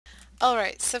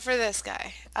Alright, so for this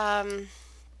guy,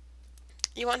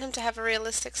 you want him to have a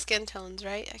realistic skin tones,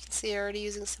 right? I can see you're already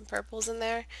using some purples in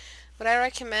there. What I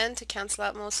recommend to cancel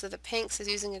out most of the pinks is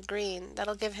using a green.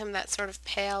 That'll give him that sort of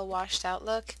pale, washed out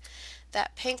look.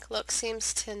 That pink look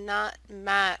seems to not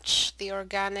match the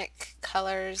organic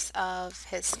colors of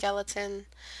his skeleton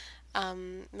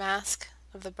mask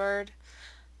of the bird,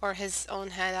 or his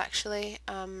own head actually.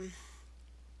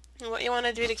 What you want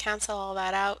to do to cancel all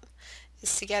that out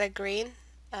is to get a green.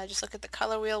 Just look at the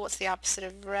color wheel, what's the opposite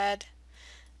of red,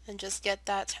 and just get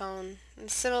that tone. And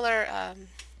similar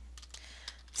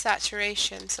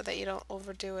saturation so that you don't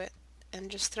overdo it.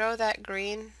 And just throw that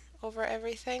green over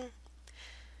everything.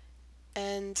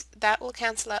 And that will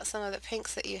cancel out some of the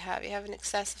pinks that you have. You have an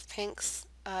excess of pinks.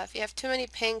 If you have too many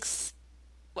pinks,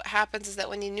 what happens is that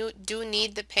when you do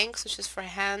need the pinks, which is for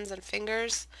hands and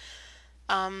fingers,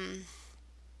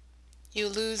 you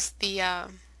lose their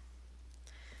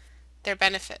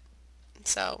benefit.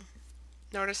 So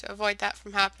in order to avoid that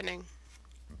from happening,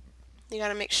 you got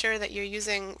to make sure that you're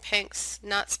using pinks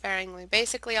not sparingly.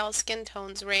 Basically all skin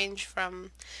tones range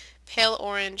from pale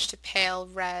orange to pale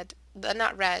red,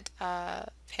 not red,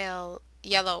 pale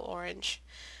yellow orange.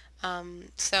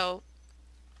 So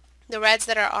the reds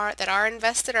that are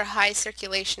invested are high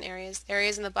circulation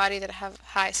areas in the body that have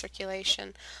high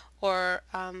circulation, or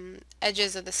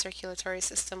edges of the circulatory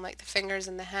system like the fingers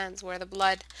and the hands where the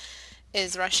blood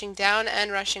is rushing down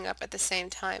and rushing up at the same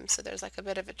time. So there's like a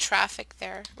bit of a traffic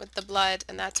there with the blood,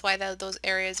 and that's why those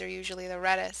areas are usually the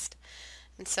reddest.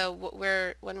 And so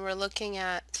when we're looking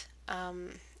at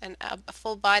a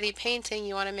full body painting,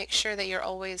 you want to make sure that you're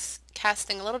always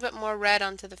casting a little bit more red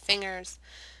onto the fingers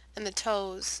and the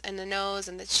toes and the nose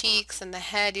and the cheeks and the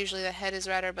head. Usually the head is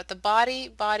redder, but the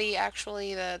body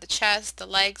actually, the chest, the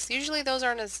legs, usually those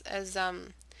aren't as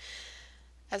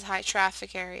high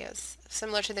traffic areas.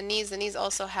 Similar to the knees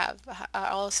also are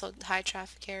also high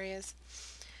traffic areas.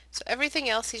 So everything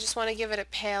else, you just want to give it a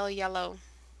pale yellow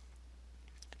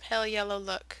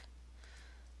look.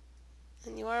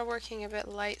 And you are working a bit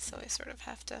light, so I sort of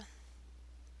have to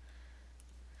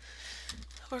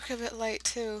work a bit light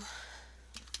too.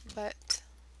 But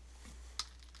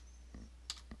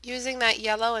using that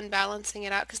yellow and balancing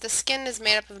it out, because the skin is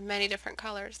made up of many different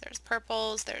colors. There's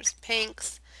purples, there's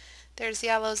pinks, there's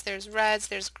yellows, there's reds,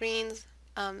 there's greens.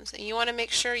 So you want to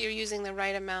make sure you're using the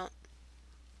right amount.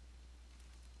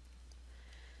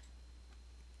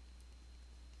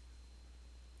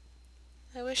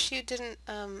 I wish you didn't,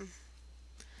 so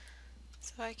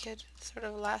I could sort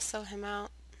of lasso him out.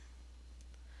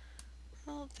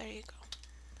 Oh, there you go.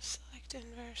 Select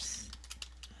inverse,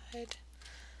 hide.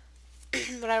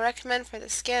 What I recommend for the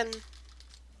skin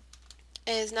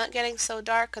is not getting so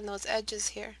dark on those edges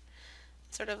here.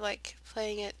 Sort of like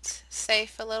playing it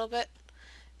safe a little bit,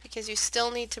 because you still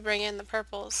need to bring in the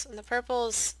purples. And the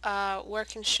purples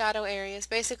work in shadow areas.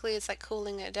 Basically it's like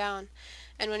cooling it down.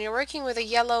 And when you're working with a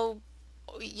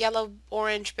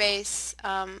yellow-orange base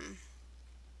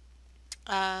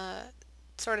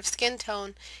sort of skin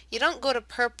tone, you don't go to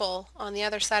purple on the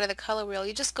other side of the color wheel.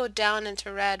 You just go down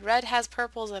into red. Red has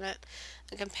purples in it.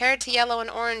 And compared to yellow and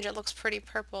orange, it looks pretty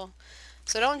purple.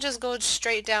 So don't just go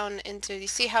straight down into, you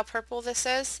see how purple this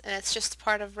is? And it's just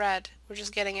part of red. We're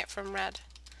just getting it from red.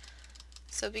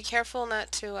 So be careful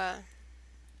not to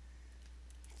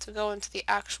go into the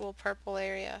actual purple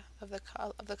area of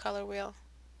the color wheel.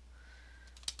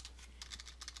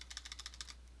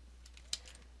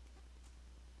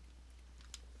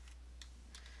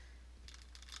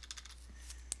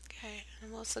 Okay,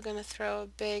 I'm also going to throw a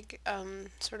big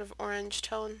sort of orange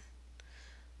tone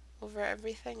over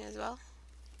everything as well,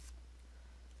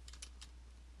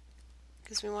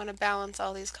 because we want to balance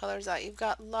all these colors out. You've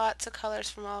got lots of colors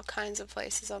from all kinds of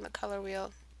places on the color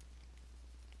wheel,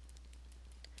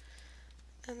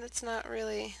 and it's not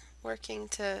really working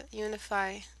to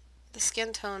unify the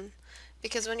skin tone,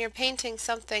 because when you're painting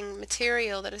something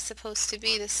material that is supposed to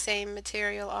be the same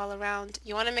material all around,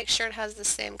 you want to make sure it has the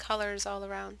same colors all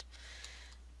around.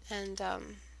 And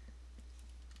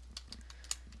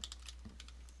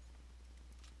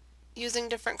using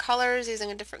different colors, using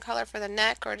a different color for the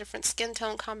neck or a different skin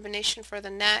tone combination for the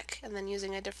neck, and then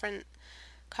using a different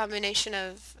combination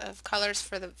of colors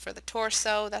for the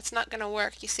torso, that's not going to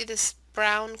work. You see this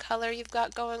brown color you've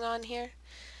got going on here?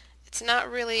 It's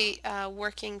not really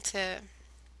working to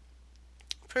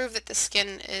prove that the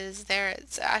skin is there.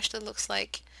 It actually looks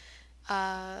like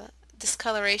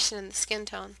discoloration in the skin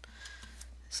tone.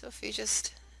 So if you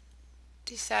just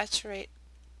desaturate,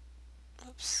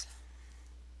 oops,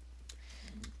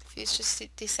 if you just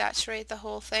desaturate the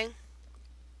whole thing,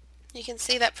 You can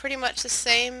see that pretty much the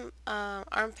same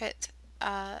armpit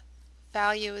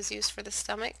value is used for the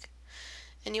stomach,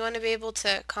 and you want to be able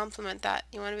to complement that.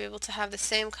 You want to be able to have the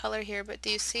same color here, but do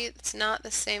you see it's not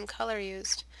the same color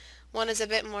used? One is a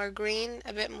bit more green,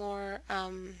 a bit more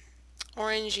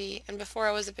orangey, and before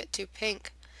it was a bit too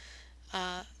pink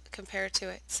compared to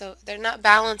it. So they're not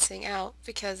balancing out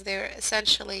because they're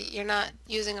essentially, you're not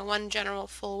using a one general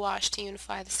full wash to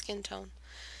unify the skin tone.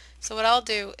 So what I'll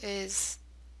do is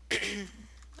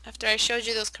after I showed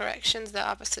you those corrections, the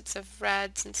opposites of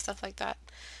reds and stuff like that,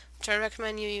 which I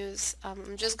recommend you use,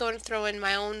 I'm just going to throw in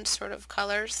my own sort of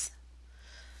colors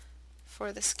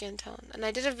for the skin tone. And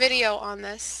I did a video on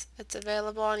this. It's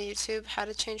available on YouTube, how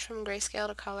to change from grayscale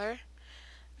to color.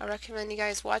 I recommend you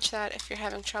guys watch that if you're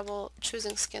having trouble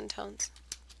choosing skin tones.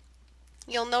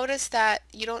 You'll notice that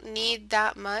you don't need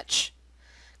that much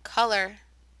color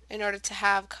in order to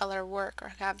have color work or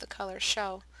have the color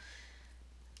show.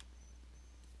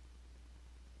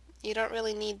 You don't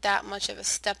really need that much of a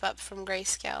step up from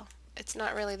grayscale. It's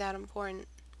not really that important.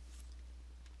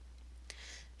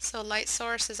 So light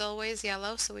source is always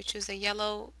yellow, so we choose a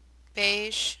yellow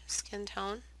beige skin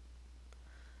tone.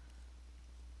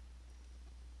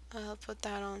 I'll put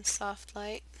that on soft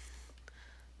light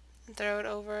and throw it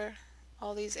over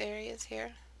all these areas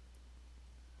here.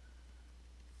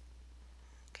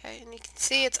 Okay, and you can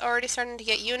see it's already starting to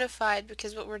get unified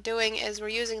because what we're doing is we're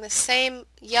using the same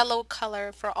yellow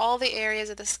color for all the areas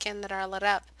of the skin that are lit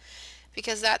up,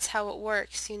 because that's how it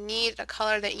works. You need a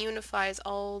color that unifies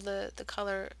all the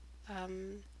color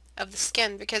of the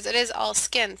skin, because it is all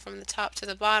skin from the top to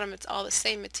the bottom. It's all the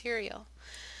same material,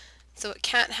 so it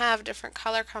can't have different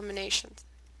color combinations.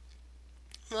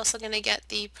 I'm also going to get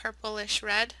the purplish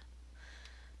red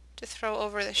to throw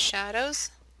over the shadows.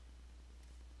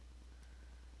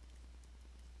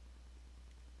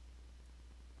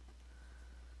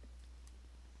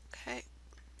 Okay.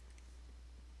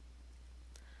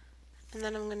 And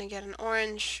then I'm going to get an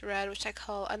orange red, which I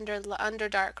call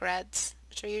underdark reds,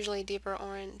 which are usually deeper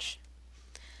orange.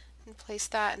 And place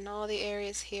that in all the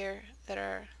areas here that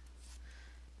are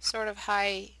sort of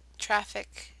high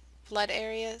traffic blood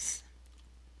areas.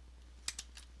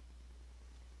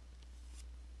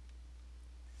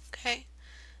 Okay.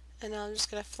 And I'm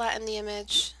just going to flatten the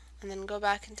image and then go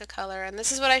back into color. And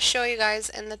this is what I show you guys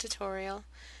in the tutorial.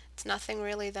 It's nothing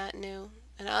really that new.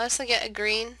 And I'll also get a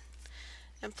green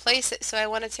and place it, so I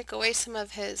want to take away some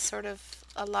of his sort of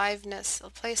aliveness.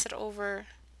 I'll place it over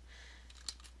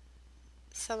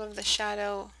some of the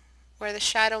shadow, where the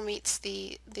shadow meets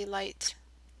the light,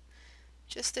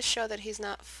 just to show that he's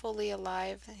not fully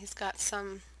alive, and he's got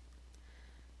some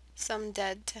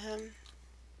dead to him.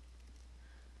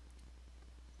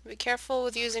 Be careful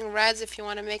with using reds if you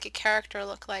want to make a character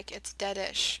look like it's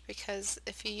deadish, because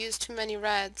if you use too many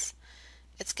reds,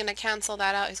 it's going to cancel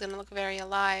that out. He's going to look very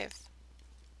alive.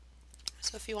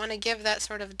 So if you want to give that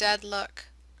sort of dead look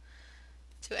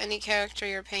to any character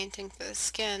you're painting for the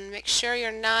skin, make sure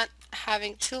you're not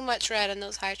having too much red in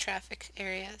those high traffic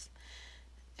areas.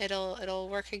 It'll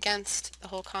work against the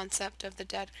whole concept of the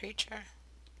dead creature.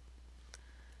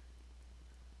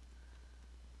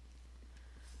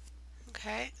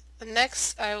 Okay, the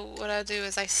next what I'll do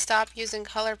is I stop using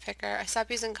color picker, I stop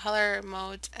using color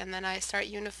mode, and then I start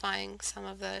unifying some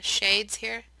of the shades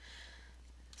here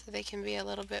so they can be a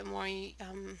little bit more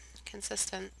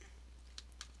consistent.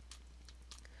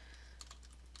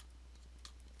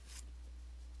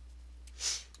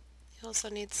 You also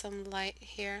need some light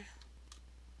here.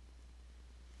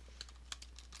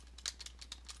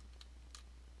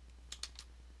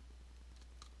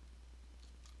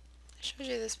 I showed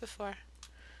you this before.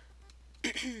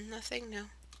 Nothing new.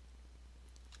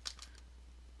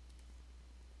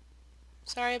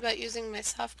 Sorry about using my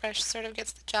soft brush, sort of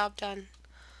gets the job done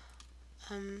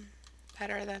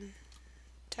better than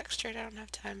textured. I don't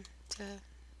have time to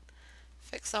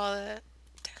fix all the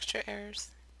texture errors.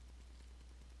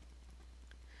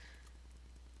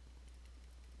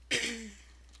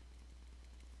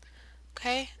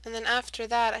 Okay, and then after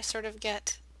that I sort of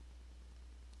get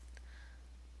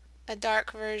a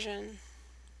dark version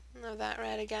of that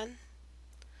red again,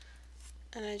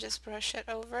 and I just brush it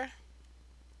over.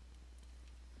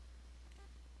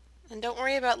 And don't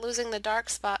worry about losing the dark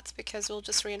spots, because we'll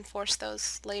just reinforce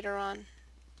those later on.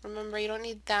 Remember, you don't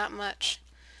need that much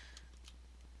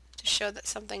to show that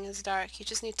something is dark. You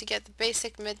just need to get the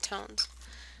basic midtones.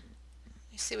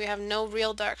 You see we have no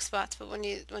real dark spots, but when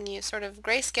you sort of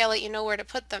grayscale it, you know where to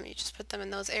put them. You just put them in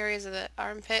those areas of the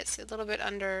armpits, a little bit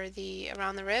under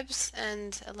around the ribs,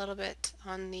 and a little bit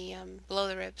on the below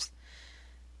the ribs.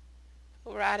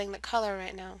 But we're adding the color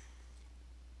right now.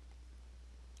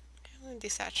 I'm going to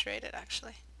desaturate it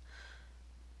actually.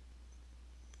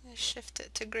 I'm going to shift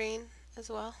it to green as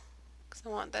well because I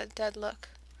want that dead look.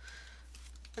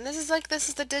 And this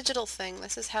is the digital thing.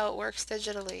 This is how it works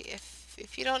digitally.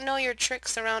 If you don't know your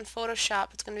tricks around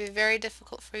Photoshop, it's going to be very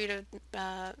difficult for you to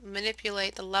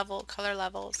manipulate the color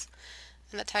levels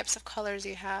and the types of colors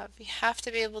you have. You have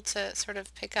to be able to sort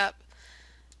of pick up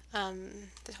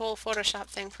the whole Photoshop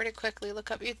thing pretty quickly. Look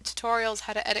up tutorials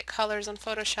how to edit colors on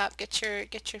Photoshop. Get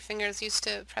your fingers used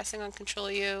to pressing on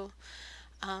Control U.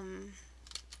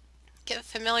 Get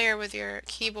familiar with your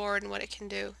keyboard and what it can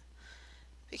do.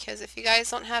 Because if you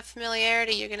guys don't have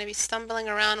familiarity, you're going to be stumbling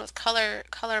around with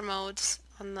color modes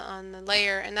on the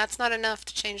layer, and that's not enough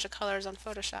to change the colors on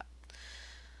Photoshop.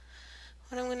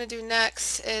 What I'm going to do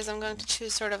next is I'm going to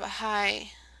choose sort of a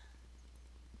high,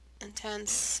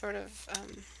 intense sort of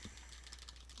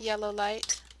yellow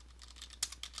light.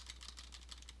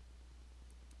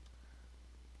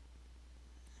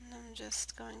 And I'm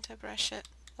just going to brush it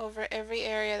over every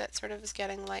area that sort of is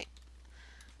getting light.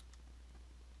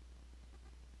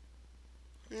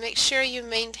 Make sure you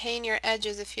maintain your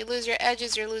edges. If you lose your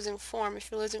edges, you're losing form. If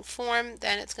you're losing form,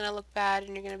 then it's going to look bad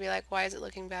and you're going to be like, why is it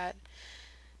looking bad?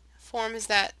 Form is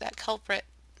that culprit.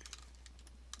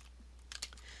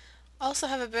 Also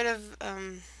have a bit of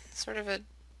sort of a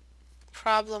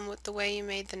problem with the way you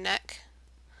made the neck.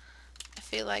 I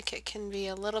feel like it can be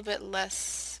a little bit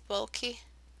less bulky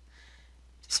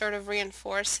to sort of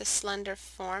reinforce his slender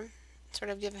form, sort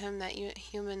of give him that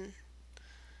human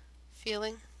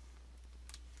feeling.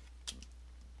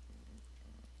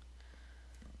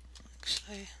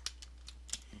 Actually,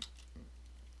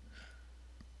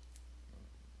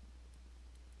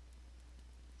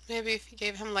 maybe if you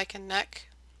gave him like a neck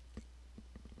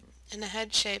and a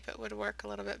head shape, it would work a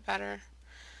little bit better.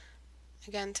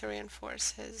 Again, to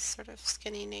reinforce his sort of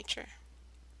skinny nature.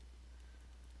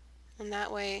 And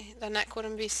that way, the neck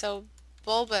wouldn't be so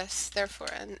bulbous, therefore,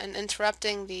 and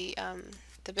interrupting the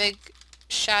big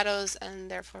shadows and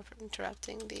therefore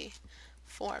interrupting the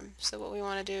form. So what we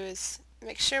want to do is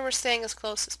make sure we're staying as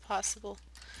close as possible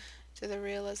to the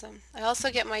realism. I also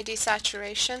get my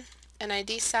desaturation, and I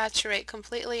desaturate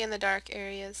completely in the dark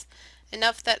areas,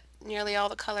 enough that nearly all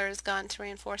the color is gone to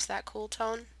reinforce that cool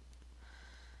tone.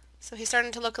 So he's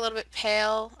starting to look a little bit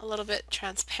pale, a little bit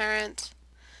transparent.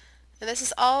 And this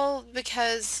is all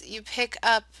because you pick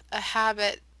up a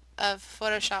habit of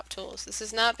Photoshop tools. This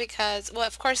is not because, well,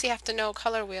 of course you have to know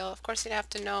color wheel. Of course you have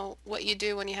to know what you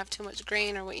do when you have too much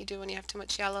green or what you do when you have too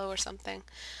much yellow or something.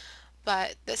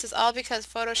 But this is all because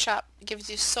Photoshop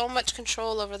gives you so much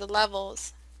control over the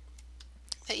levels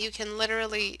that you can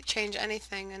literally change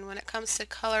anything. And when it comes to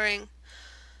coloring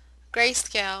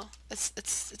grayscale,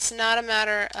 it's not a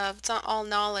matter of, it's not all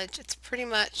knowledge. It's pretty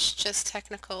much just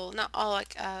technical, not all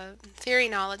like theory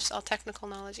knowledge, it's all technical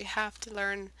knowledge. You have to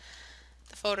learn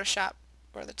the Photoshop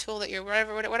or the tool that you're,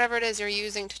 whatever it is you're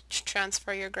using to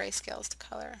transfer your grayscales to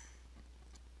color.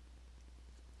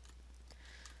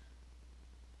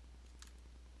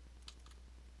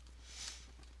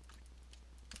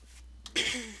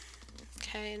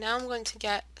 Okay, now I'm going to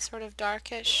get sort of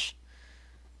darkish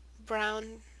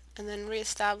brown and then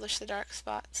reestablish the dark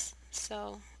spots.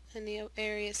 So in the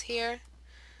areas here,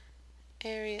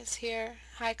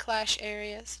 high clash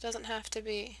areas. It doesn't have to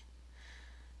be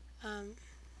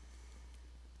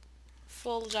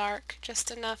full dark,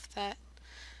 just enough that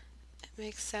it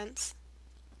makes sense.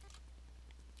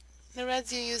 The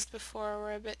reds you used before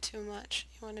were a bit too much.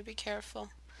 You want to be careful.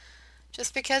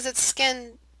 Just because it's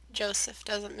skin, Joseph,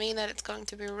 doesn't mean that it's going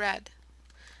to be red.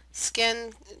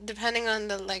 Skin, depending on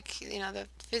the, the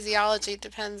physiology,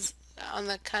 depends on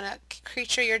the kind of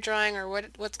creature you're drawing or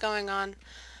what's going on.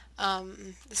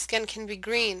 The skin can be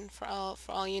green for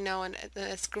all you know, and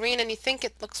it's green and you think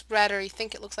it looks red or you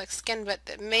think it looks like skin, but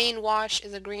the main wash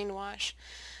is a green wash.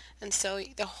 And so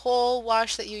the whole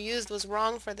wash that you used was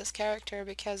wrong for this character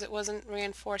because it wasn't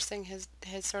reinforcing his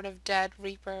sort of dead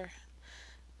reaper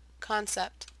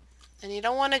concept. And you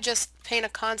don't want to just paint a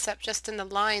concept just in the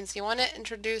lines. You want to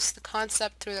introduce the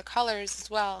concept through the colors as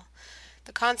well.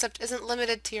 The concept isn't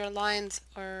limited to your lines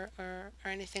or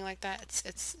anything like that.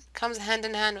 It comes hand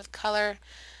in hand with color,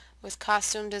 with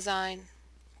costume design,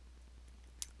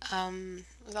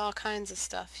 with all kinds of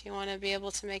stuff. You want to be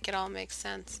able to make it all make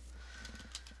sense.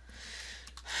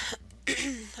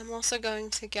 I'm also going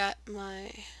to get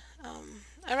my,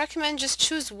 I recommend just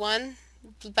choose one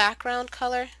background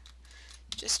color.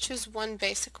 Just choose one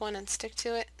basic one and stick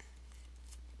to it.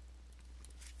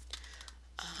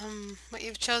 What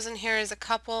you've chosen here is a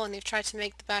couple and you've tried to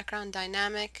make the background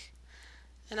dynamic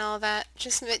and all that.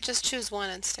 Just choose one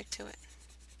and stick to it.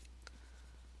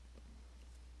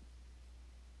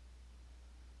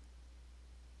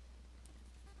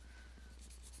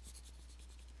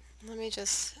 Let me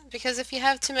just, because if you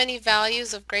have too many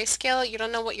values of grayscale, you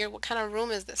don't know what kind of room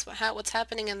is this, what's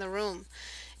happening in the room.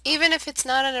 Even if it's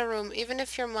not in a room, even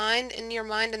if in your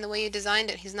mind and the way you designed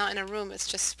it, he's not in a room, it's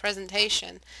just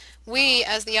presentation. We,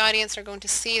 as the audience, are going to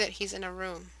see that he's in a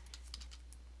room.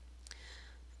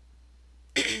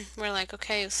 We're like,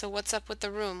 okay, so what's up with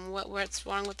the room? What's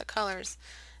wrong with the colors?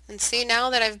 And see,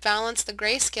 now that I've balanced the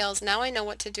grayscales, now I know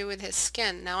what to do with his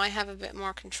skin. Now I have a bit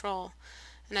more control.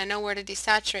 And I know where to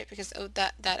desaturate because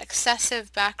that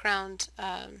excessive background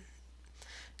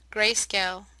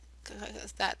grayscale,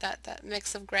 that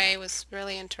mix of gray was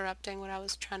really interrupting what I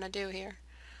was trying to do here.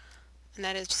 And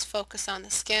that is just focus on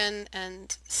the skin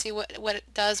and see what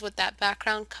it does with that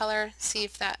background color. See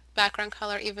if that background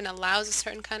color even allows a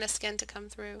certain kind of skin to come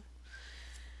through.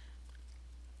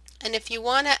 And if you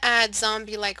want to add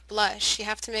zombie-like blush, you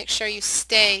have to make sure you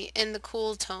stay in the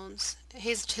cool tones.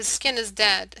 His skin is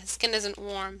dead. His skin isn't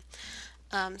warm.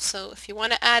 So if you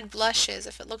want to add blushes,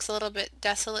 if it looks a little bit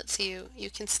desolate to you, you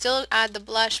can still add the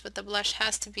blush, but the blush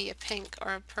has to be a pink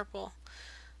or a purple.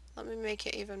 Let me make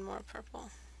it even more purple.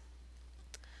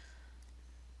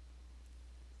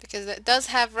 Because it does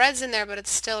have reds in there, but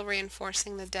it's still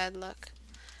reinforcing the dead look.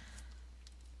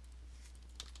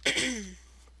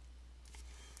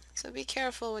 So be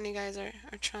careful when you guys are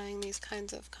trying these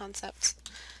kinds of concepts.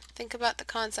 Think about the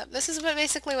concept. This is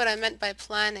basically what I meant by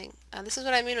planning. This is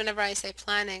what I mean whenever I say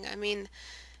planning. I mean,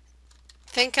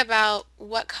 think about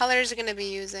what colors you're going to be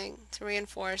using to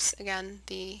reinforce, again,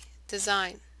 the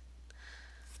design.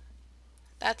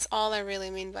 That's all I really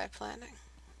mean by planning.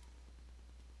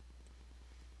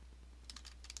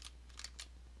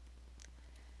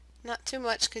 Not too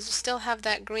much, because you still have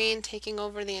that green taking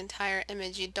over the entire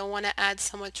image. You don't want to add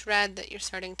so much red that you're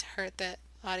starting to hurt the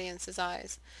audience's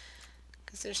eyes,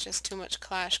 because there's just too much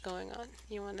clash going on.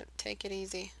 You want to take it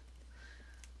easy,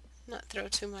 not throw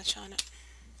too much on it.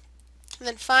 And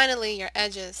then finally, your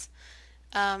edges.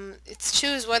 It's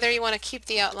choose whether you want to keep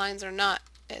the outlines or not.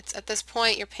 It's at this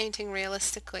point you're painting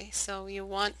realistically, so you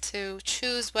want to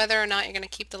choose whether or not you're going to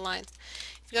keep the lines.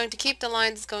 If you're going to keep the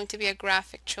lines, it's going to be a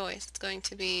graphic choice. It's going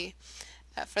to be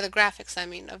for the graphics, I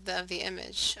mean, of the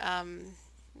image,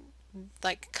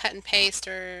 like cut and paste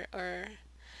or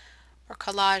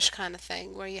collage kind of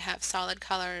thing, where you have solid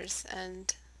colors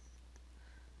and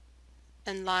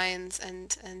lines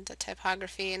and the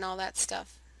typography and all that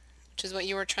stuff, which is what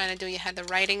you were trying to do. You had the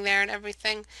writing there and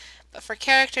everything. But for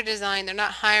character design, they're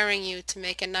not hiring you to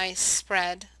make a nice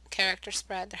spread, character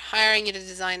spread. They're hiring you to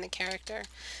design the character.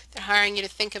 They're hiring you to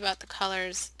think about the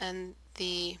colors and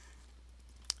the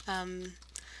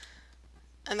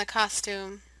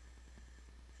costume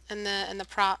and the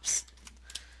props,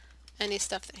 any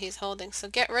stuff that he's holding. So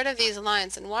get rid of these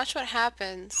lines and watch what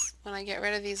happens when I get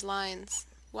rid of these lines.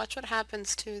 Watch what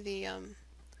happens to the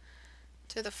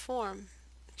form.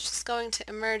 It's just going to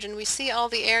emerge, and we see all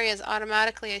the areas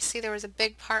automatically. I see there was a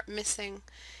big part missing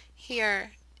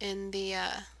here in the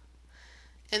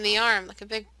arm, like a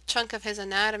big chunk of his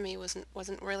anatomy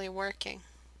wasn't really working.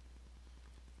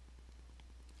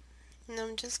 And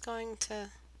I'm just going to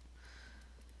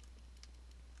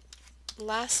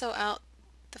lasso out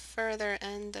the further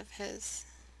end of his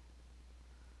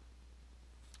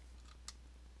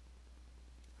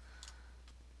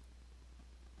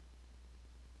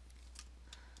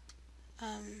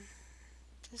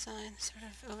design sort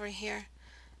of over here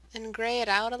and gray it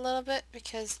out a little bit,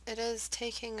 because it is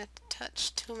taking a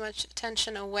touch too much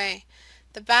attention away.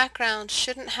 The background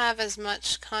shouldn't have as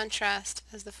much contrast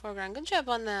as the foreground. Good job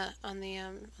on the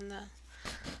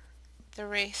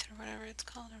wraith, or whatever it's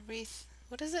called, a wreath.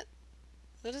 What is it?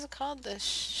 What is it called? The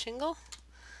shingle?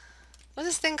 What's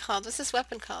this thing called? What's this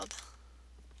weapon called?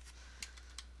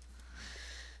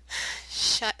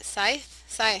 Scythe?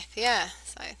 Scythe, yeah.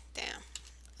 Scythe, damn.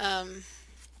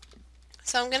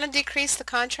 So I'm going to decrease the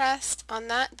contrast on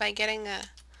that by getting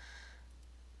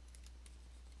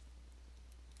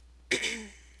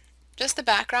just the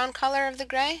background color of the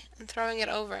gray and throwing it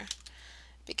over,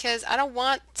 because I don't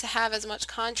want to have as much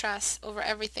contrast over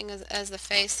everything as the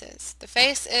face is. The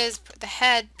face is, the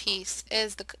head piece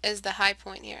is the high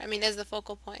point here. I mean, is the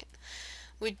focal point.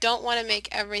 We don't want to make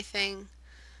everything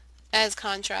as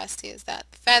contrasty as that.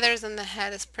 The feathers and the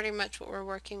head is pretty much what we're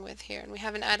working with here, and we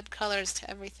haven't added colors to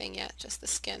everything yet, just the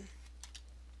skin.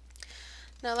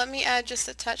 Now let me add just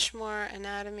a touch more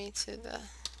anatomy to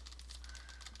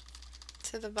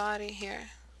the body here.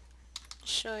 I'll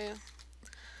show you.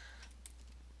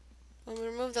 When we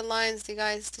remove the lines,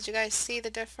 did you guys see the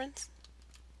difference?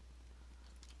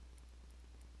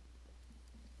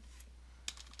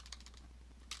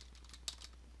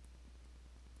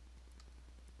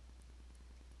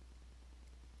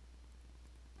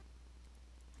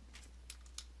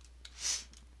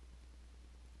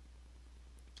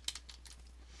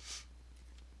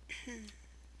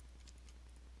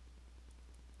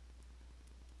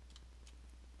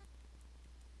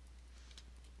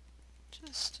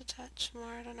 Just a touch more.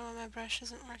 I don't know why my brush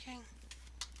isn't working.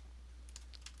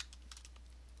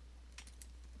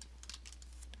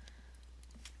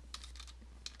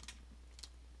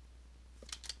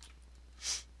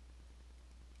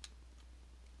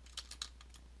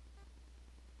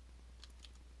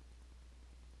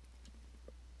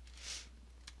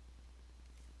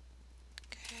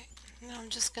 Okay, now I'm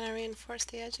just going to reinforce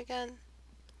the edge again.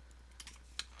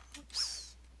 Oops.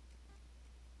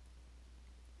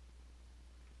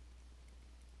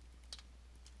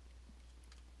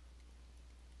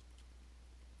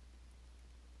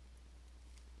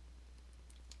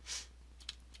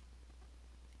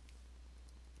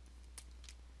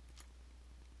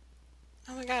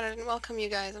 Oh my god, I didn't welcome you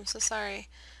guys. I'm so sorry.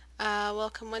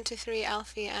 Welcome 123,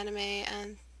 Alfie, Anime,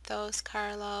 Anthos,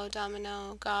 Carlo,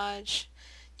 Domino, Goj,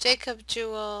 Jacob,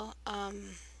 Jewel,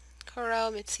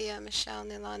 Koro, Mitsia, Michelle,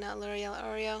 Nilana, L'Oreal,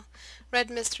 Oreo, Red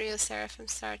Mysterio, Seraphim,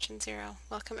 Sarch, and Zero.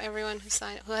 Welcome everyone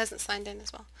who hasn't signed in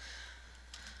as well.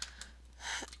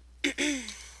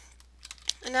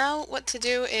 And now what to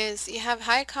do is you have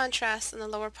high contrast in the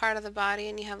lower part of the body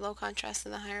and you have low contrast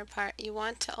in the higher part. You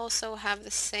want to also have the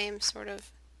same sort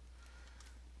of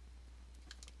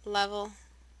level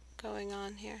going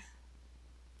on here.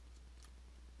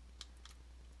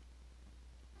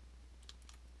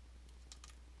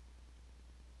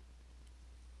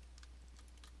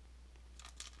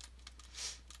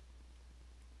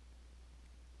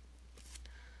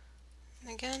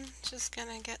 And again, just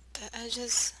gonna get the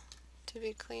edges to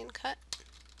be clean cut.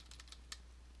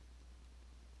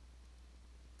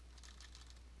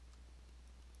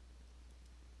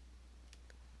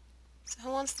 So who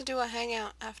wants to do a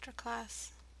hangout after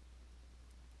class?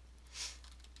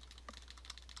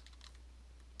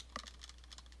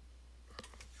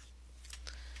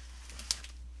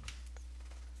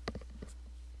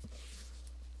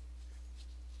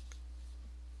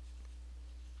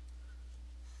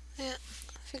 Yeah,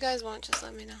 if you guys want, just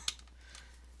let me know.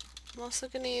 I'm also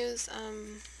going to use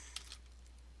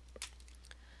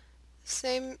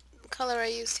same color I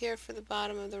used here for the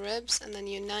bottom of the ribs and then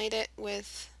unite it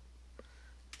with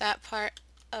that part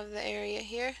of the area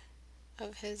here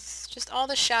of his, just all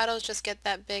the shadows just get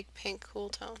that big pink cool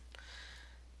tone.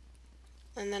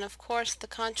 And then of course the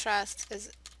contrast is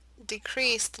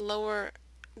decreased the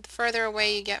further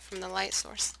away you get from the light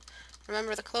source.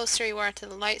 Remember, the closer you are to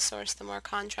the light source, the more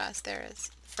contrast there is.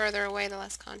 The further away, the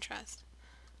less contrast.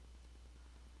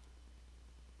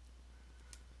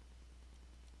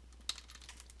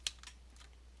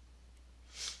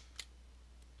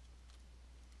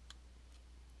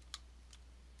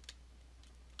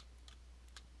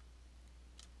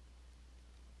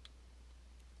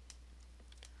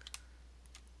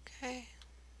 Okay.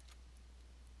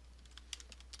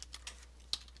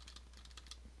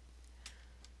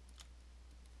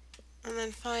 And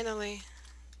then finally,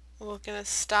 we're going to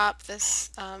stop this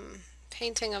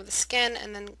painting of the skin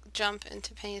and then jump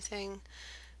into painting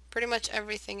pretty much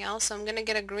everything else. So I'm going to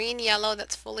get a green yellow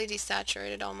that's fully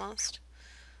desaturated almost.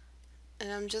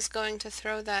 And I'm just going to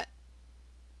throw that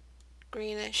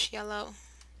greenish yellow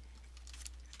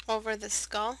over the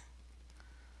skull.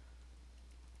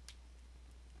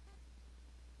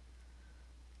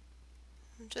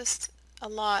 Just a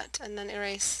lot, and then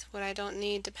erase what I don't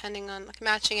need depending on, like,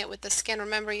 matching it with the skin.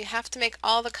 Remember, you have to make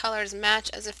all the colors match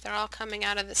as if they're all coming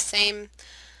out of the same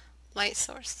light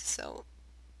source. So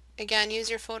again,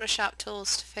 use your Photoshop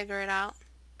tools to figure it out.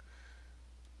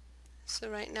 So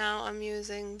right now I'm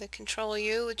using the Control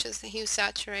U, which is the hue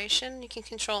saturation. You can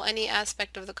control any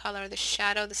aspect of the color, the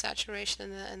shadow, the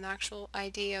saturation, and the actual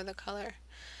ID of the color,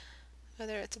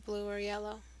 whether it's blue or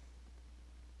yellow.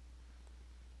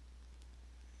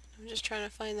 I'm just trying to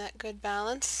find that good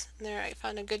balance. And there I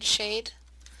found a good shade.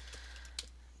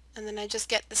 And then I just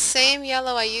get the same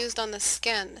yellow I used on the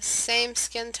skin, the same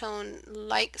skin tone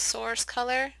light source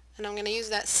color, and I'm going to use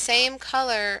that same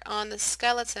color on the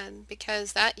skeleton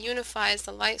because that unifies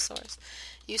the light source.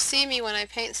 You see me when I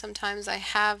paint sometimes I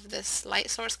have this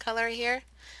light source color here.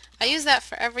 I use that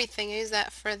for everything. I use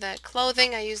that for the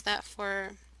clothing, I use that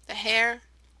for the hair,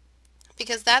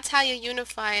 because that's how you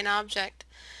unify an object.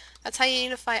 That's how you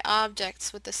unify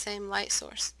objects with the same light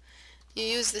source. You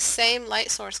use the same light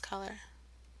source color.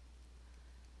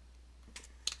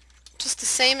 Just the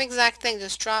same exact thing,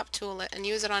 just drop tool it and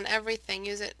use it on everything.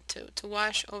 Use it to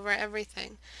wash over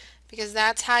everything, because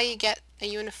that's how you get a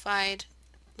unified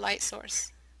light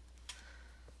source.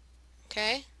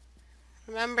 Okay?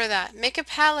 Remember that. Make a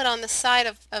palette on the side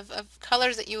of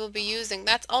colors that you will be using.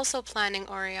 That's also planning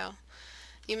Oreo.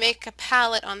 you make a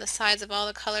palette on the sides of all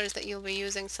the colors that you'll be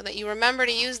using so that you remember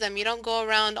to use them. You don't go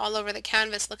around all over the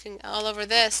canvas looking all over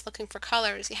this looking for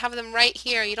colors. You have them right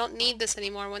here. You don't need this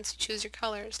anymore once you choose your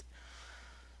colors.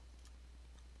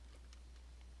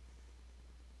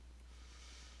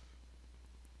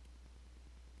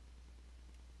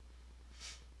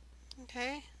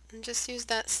 Okay, and just use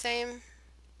that same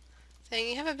thing.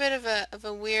 You have a bit of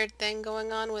a weird thing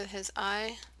going on with his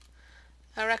eye.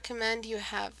 I recommend you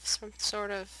have some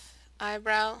sort of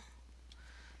eyebrow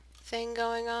thing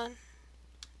going on,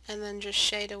 and then just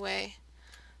shade away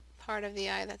part of the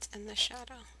eye that's in the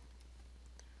shadow.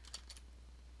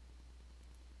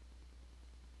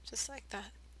 Just like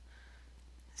that.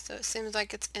 So it seems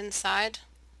like it's inside.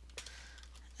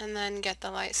 And then get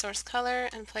the light source color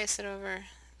and place it over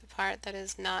the part that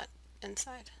is not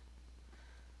inside.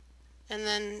 And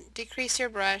then decrease your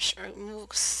brush or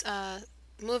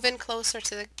move in closer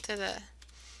to the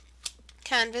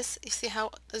canvas. You see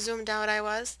how zoomed out I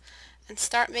was? And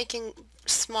start making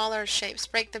smaller shapes.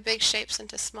 Break the big shapes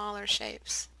into smaller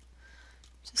shapes.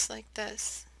 Just like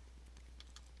this.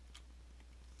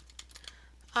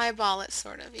 Eyeball it,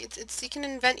 sort of. You can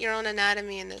invent your own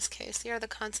anatomy in this case. You're the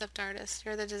concept artist.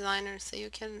 You're the designer, so you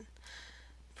can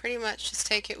pretty much just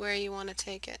take it where you want to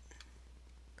take it.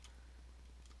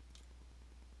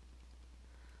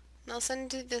 And I'll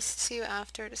send this to you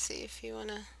after to see if you want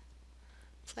to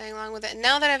play along with it. And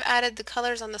now that I've added the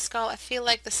colors on the skull, I feel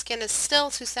like the skin is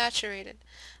still too saturated.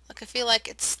 Like I feel like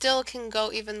it still can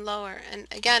go even lower. And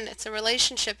again, it's a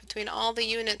relationship between all the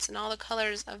units and all the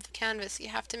colors of the canvas. You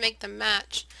have to make them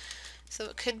match. So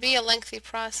it could be a lengthy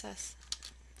process.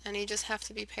 And you just have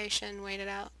to be patient and wait it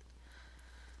out.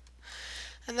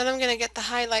 And then I'm going to get the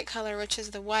highlight color, which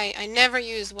is the white. I never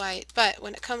use white, but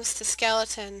when it comes to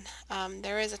skeleton,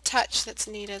 there is a touch that's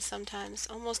needed sometimes,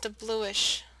 almost a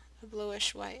bluish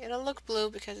white. It'll look blue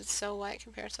because it's so white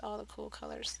compared to all the cool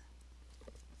colors.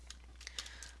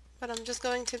 But I'm just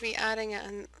going to be adding it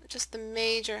on just the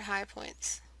major high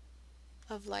points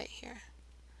of light here.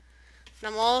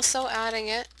 And I'm also adding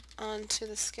it onto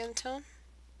the skin tone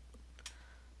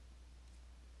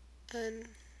and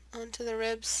onto the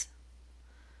ribs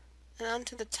and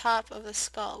onto the top of the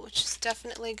skull, which is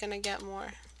definitely going to get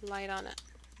more light on it.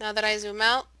 Now that I zoom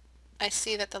out, I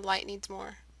see that the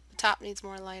top needs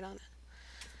more light on it.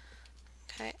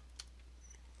 Okay.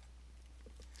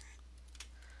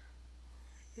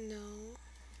 No.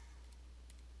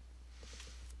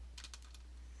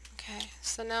 Okay,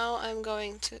 so now I'm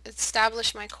going to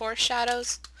establish my core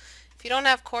shadows. If you don't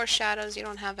have core shadows, you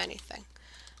don't have anything.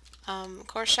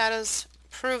 Core shadows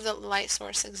prove that the light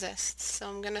source exists. So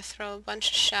I'm going to throw a bunch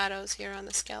of shadows here on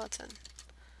the skeleton.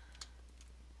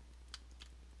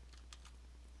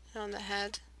 And on the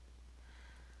head.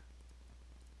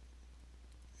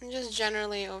 And just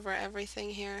generally over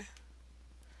everything here.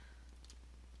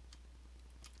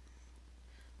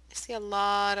 I see a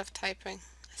lot of typing.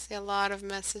 I see a lot of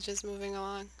messages moving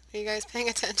along. Are you guys paying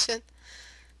attention?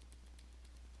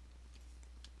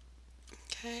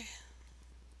 Okay.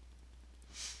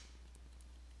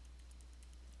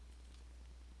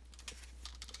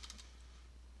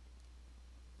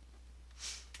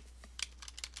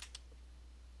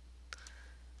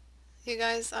 You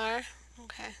guys are?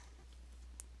 Okay.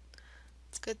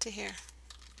 It's good to hear.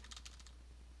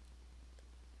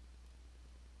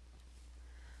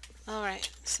 Alright,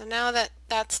 so now that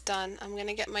that's done, I'm going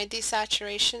to get my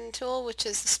desaturation tool, which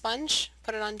is the sponge,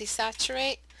 put it on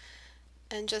desaturate,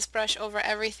 and just brush over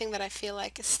everything that I feel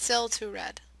like is still too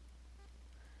red.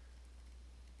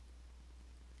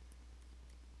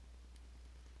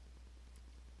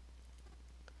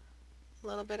 A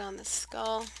little bit on the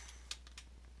skull.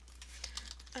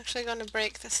 I'm actually going to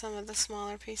break some of the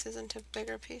smaller pieces into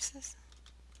bigger pieces.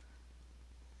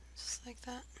 Just like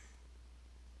that.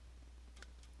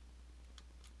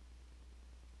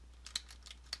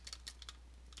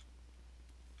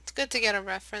 It's good to get a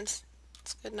reference.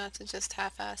 It's good not to just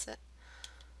half-ass it.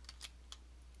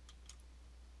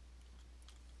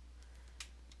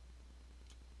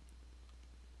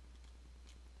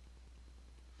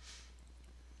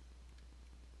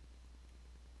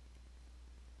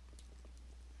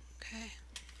 Okay.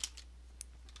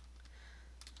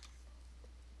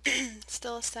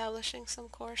 Still establishing some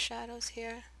core shadows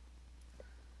here.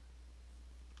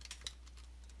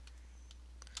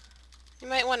 You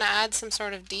might want to add some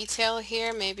sort of detail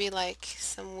here, maybe like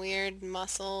some weird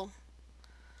muscle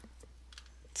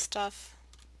stuff.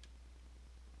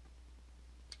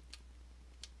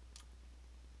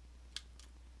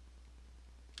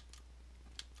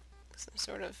 Some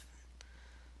sort of,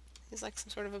 he's like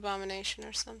some sort of abomination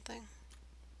or something.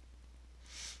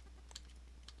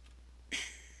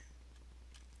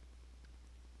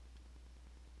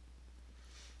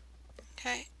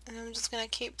 Okay, and I'm just going to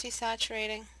keep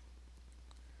desaturating.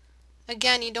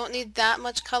 Again, you don't need that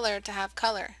much color to have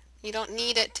color. You don't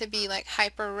need it to be like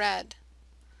hyper red.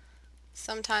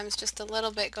 Sometimes just a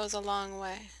little bit goes a long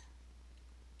way.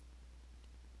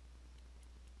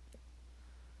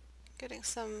 Getting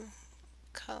some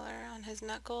color on his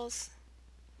knuckles.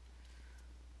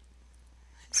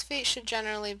 His feet should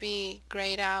generally be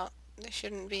grayed out. They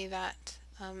shouldn't be that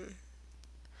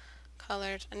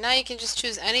colored. And now you can just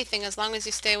choose anything as long as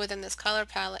you stay within this color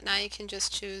palette. Now you can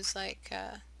just choose like,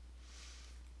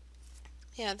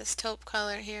 yeah, this taupe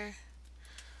color here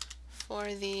for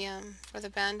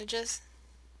the bandages.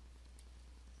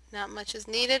 Not much is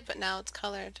needed, but now it's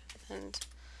colored. And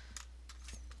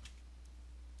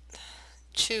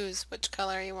choose which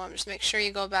color you want. Just make sure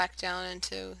you go back down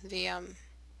into the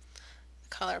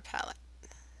color palette.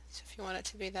 So if you want it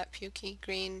to be that pukey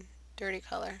green dirty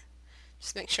color,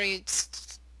 just make sure you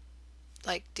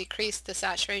like decrease the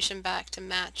saturation back to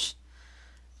match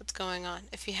what's going on.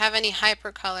 If you have any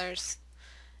hyper colors,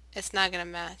 it's not going to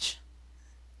match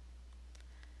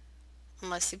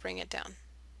unless you bring it down.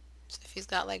 So if he's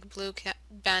got like blue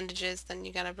bandages, then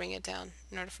you gotta bring it down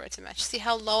in order for it to match. See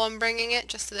how low I'm bringing it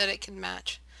just so that it can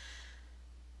match.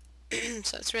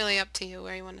 So it's really up to you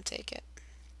where you want to take it.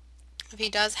 If he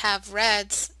does have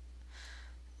reds,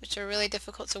 which are really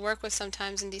difficult to work with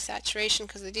sometimes in desaturation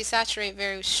because they desaturate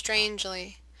very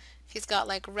strangely. If he's got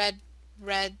like red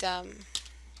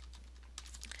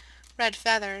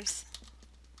feathers,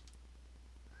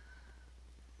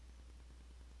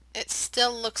 it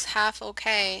still looks half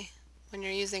okay when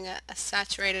you're using a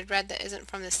saturated red that isn't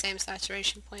from the same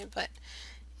saturation point, but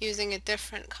using a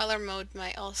different color mode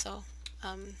might also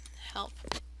help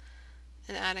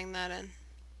in adding that in.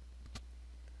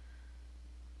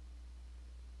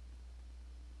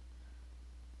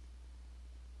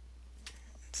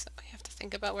 So you have to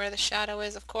think about where the shadow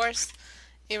is, of course.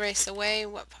 Erase away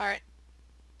what part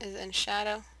is in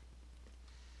shadow,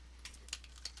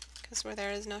 because where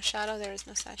there is no shadow, there is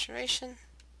no saturation.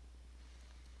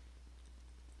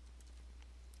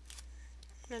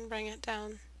 And bring it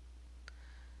down.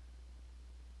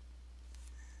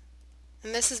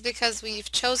 And this is because we've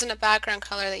chosen a background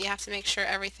color that you have to make sure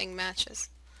everything matches.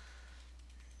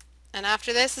 And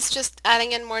after this, it's just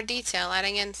adding in more detail,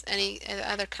 adding in any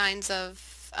other kinds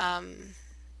of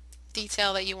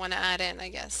detail that you want to add in, I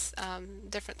guess.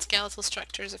 Different skeletal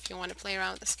structures if you want to play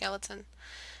around with the skeleton.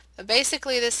 But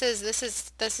basically, this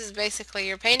is basically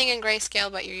you're painting in grayscale,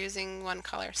 but you're using one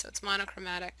color, so it's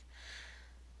monochromatic.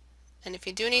 And if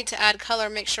you do need to add color,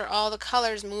 make sure all the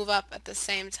colors move up at the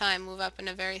same time, move up in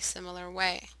a very similar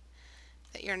way.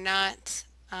 That you're not,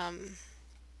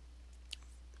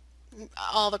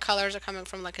 all the colors are coming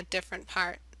from like a different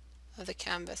part of the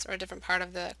canvas or a different part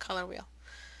of the color wheel.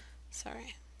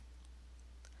 Sorry.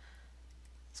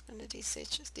 It's going to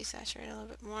just desaturate a little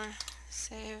bit more.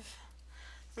 Save.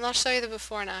 And I'll show you the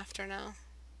before and after now.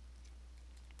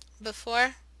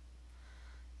 Before,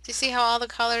 do you see how all the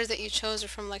colors that you chose are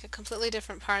from like a completely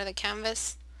different part of the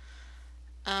canvas?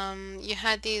 You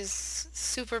had these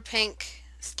super pink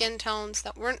skin tones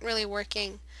that weren't really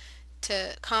working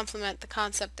to complement the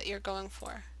concept that you're going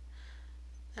for.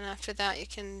 And after that you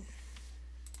can,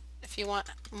 if you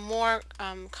want more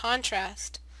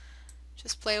contrast,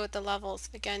 just play with the levels.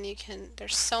 Again, you can,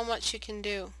 there's so much you can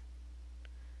do.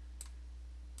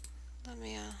 Let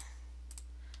me,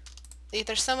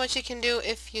 there's so much you can do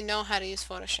if you know how to use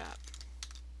Photoshop.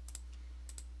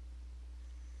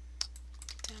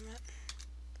 Damn it.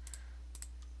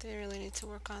 They really need to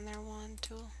work on their wand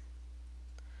tool.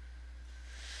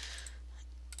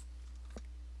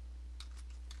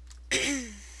 Okay.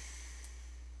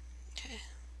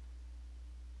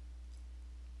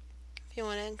 If you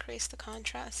want to increase the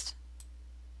contrast,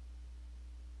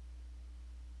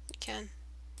 you can.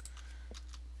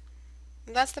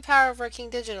 And that's the power of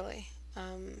working digitally.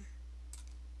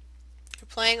 You're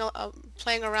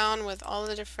playing around with all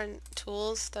the different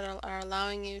tools that are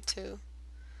allowing you to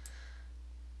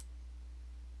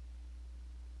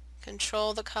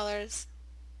control the colors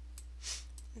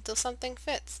until something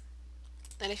fits.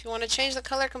 And if you want to change the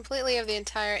color completely of the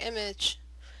entire image,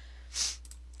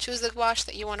 choose the wash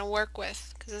that you want to work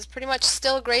with, because it's pretty much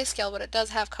still grayscale, but it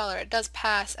does have color. It does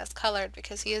pass as colored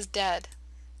because he is dead.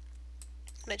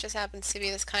 And it just happens to be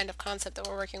this kind of concept that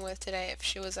we're working with today. If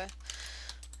she was a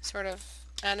sort of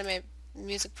anime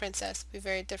music princess, it would be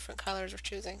very different colors we're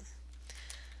choosing.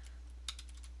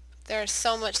 There is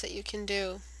so much that you can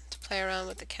do to play around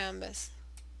with the canvas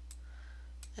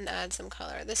and add some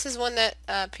color. This is one that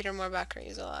Peter Moorbacher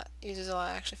uses a lot.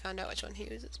 I actually found out which one he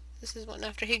uses. This is one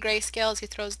after he grayscales, he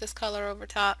throws this color over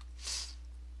top.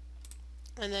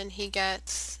 and then he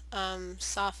gets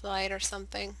soft light or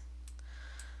something,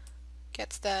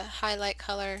 gets the highlight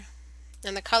color,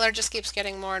 and the color just keeps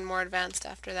getting more and more advanced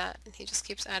after that, and he just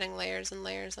keeps adding layers and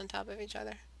layers on top of each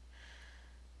other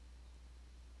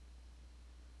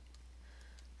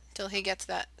until he gets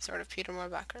that sort of Peter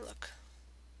Moorbacher look.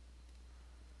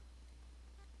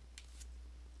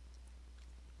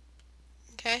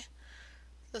 Okay,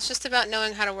 so it's just about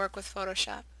knowing how to work with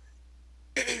Photoshop.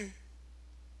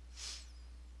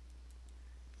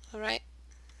 Alright,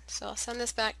 so I'll send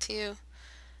this back to you.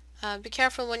 Be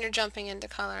careful when you're jumping into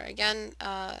color. Again,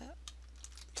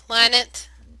 plan it.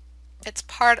 It's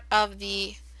part of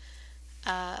the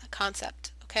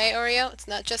concept. Okay, Oreo? It's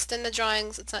not just in the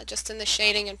drawings, it's not just in the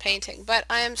shading and painting, but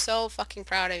I am so fucking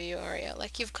proud of you, Oreo.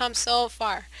 Like, you've come so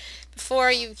far.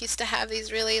 Before, you used to have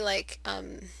these really, like,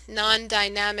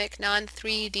 non-dynamic,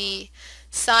 non-3D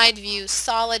side view,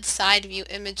 solid side view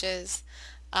images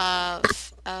of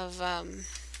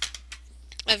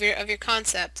your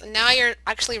concept, and now you're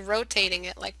actually rotating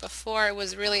it. Like before, it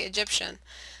was really Egyptian,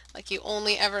 like you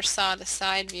only ever saw the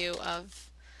side view of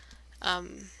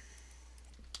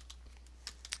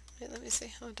wait, let me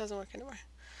see. Oh, it doesn't work anymore.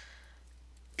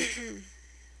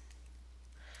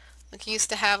 Like you used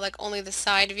to have like only the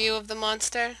side view of the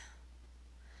monster,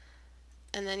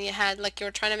 and then you had like you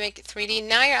were trying to make it 3D.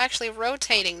 Now you're actually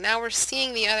rotating. Now we're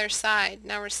seeing the other side.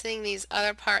 Now we're seeing these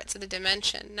other parts of the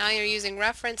dimension. Now you're using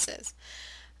references.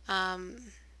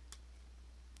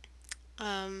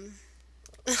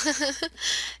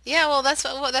 Yeah, well, that's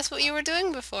what you were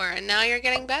doing before, and now you're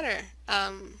getting better.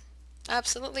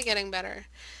 Absolutely getting better,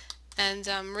 and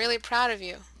I'm really proud of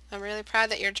you. I'm really proud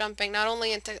that you're jumping not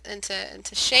only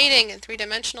into shading and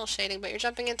three-dimensional shading, but you're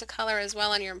jumping into color as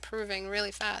well, and you're improving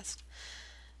really fast.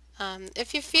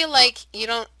 If you feel like you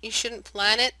shouldn't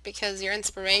plan it because your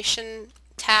inspiration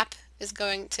tap is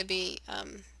going to be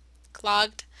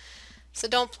clogged, so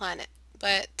don't plan it.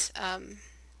 But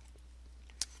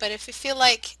if you feel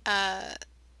like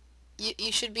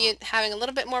you should be having a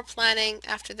little bit more planning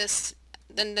after this,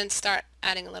 then start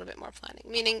adding a little bit more planning,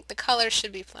 meaning the colors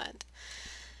should be planned,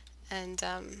 and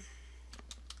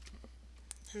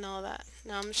all that.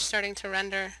 Now I'm just starting to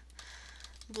render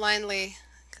blindly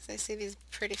because I see these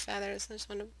pretty feathers. I just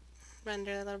want to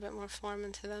render a little bit more form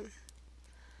into them.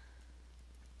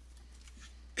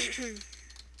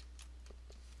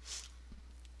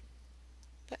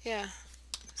 But yeah,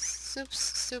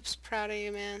 Soup's proud of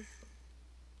you, man.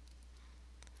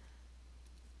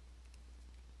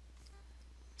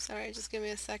 Sorry, just give me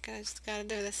a second. I just gotta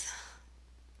do this.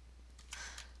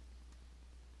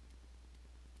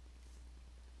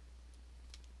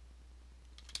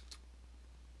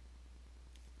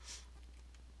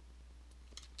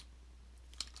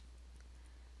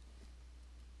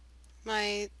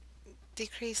 My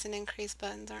decrease and increase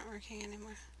buttons aren't working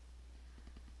anymore.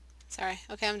 Sorry.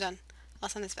 Okay, I'm done. I'll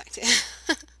send this back to you.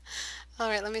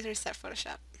 Alright, let me reset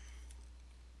Photoshop.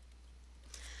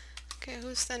 Okay,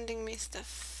 who's sending me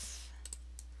stuff?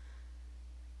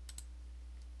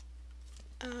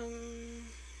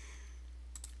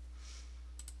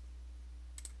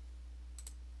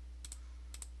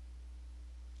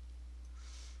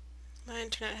 My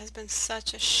internet has been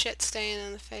such a shit stain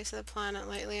on the face of the planet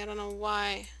lately. I don't know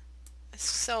why. It's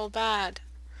so bad.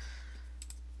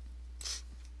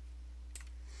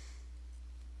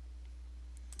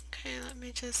 Okay, let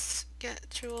me just get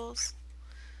Jules.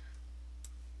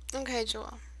 Okay,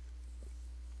 Jewel.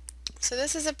 So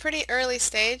this is a pretty early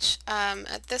stage.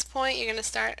 At this point, you're going to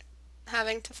start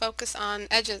having to focus on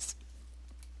edges.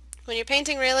 When you're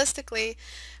painting realistically,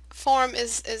 form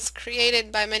is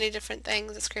created by many different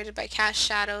things. It's created by cast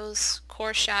shadows,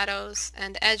 core shadows,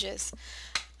 and edges.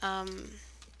 And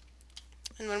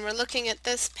when we're looking at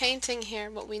this painting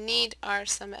here, what we need are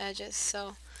some edges.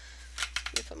 So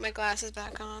let me put my glasses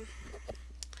back on.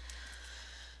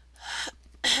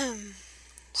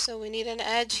 So we need an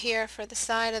edge here for the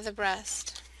side of the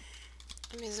breast.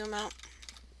 Let me zoom out.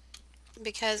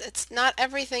 Because it's not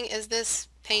everything is this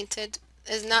painted,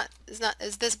 is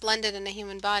this blended in a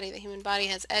human body. The human body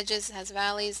has edges, it has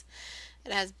valleys,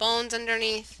 it has bones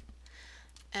underneath,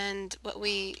 and what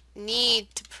we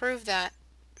need to prove that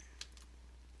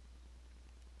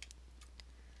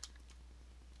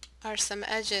are some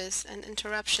edges and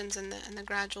interruptions in the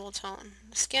gradual tone.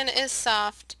 The skin is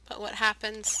soft, but what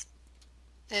happens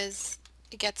is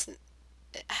it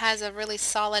has a really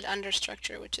solid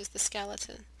understructure, which is the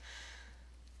skeleton.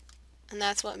 And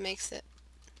that's what makes it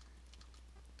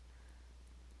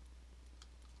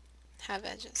have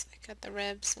edges, like at the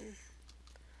ribs and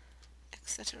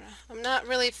etc. I'm not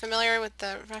really familiar with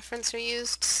the reference we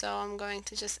used, so I'm going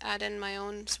to just add in my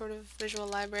own sort of visual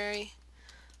library,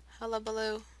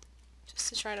 hullabaloo, just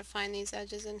to try to find these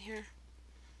edges in here.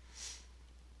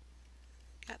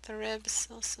 Got the ribs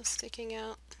also sticking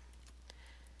out.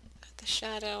 Got the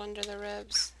shadow under the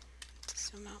ribs.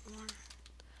 Let's zoom out more.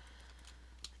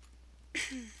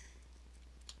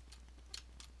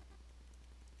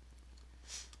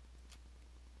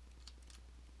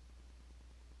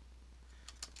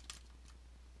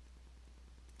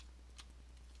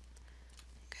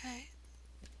 Okay.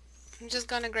 I'm just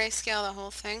going to grayscale the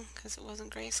whole thing because it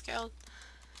wasn't grayscaled.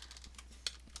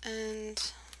 And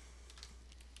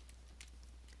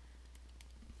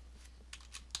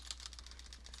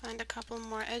find a couple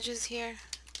more edges here.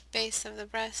 Base of the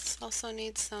breasts also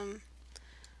needs some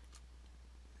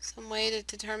way to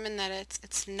determine that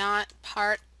it's not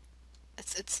part.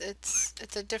 It's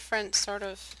a different sort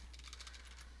of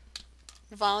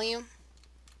volume.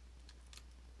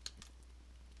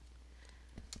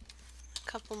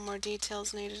 A couple more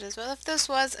details needed as well. If this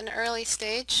was an early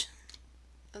stage,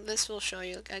 this will show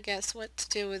you, I guess, what to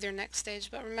do with your next stage.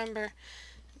 But remember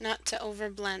not to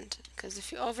overblend, because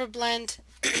if you overblend,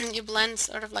 you blend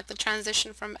sort of like the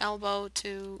transition from elbow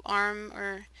to arm,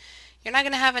 or you're not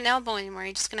going to have an elbow anymore.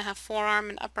 You're just going to have forearm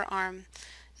and upper arm.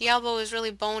 The elbow is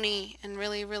really bony and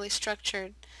really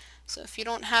structured. So if you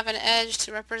don't have an edge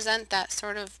to represent that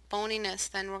sort of boniness,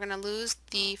 then we're going to lose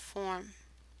the form.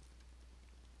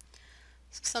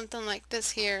 So something like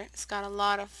this here, it's got a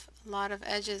lot of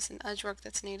edges and edge work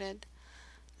that's needed.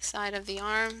 Side of the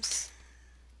arms,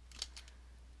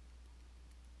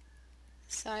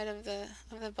 side of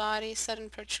the body, sudden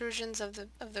protrusions of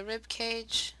the rib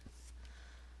cage.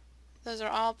 Those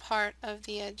are all part of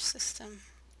the edge system.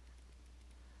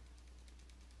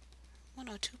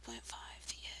 102.5,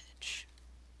 the edge.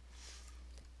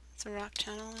 It's a rock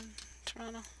channel in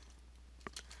Toronto.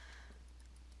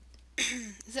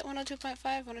 Is it 102.5,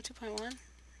 102.1?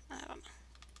 I don't know.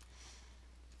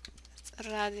 It's a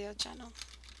radio channel.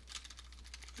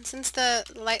 And since the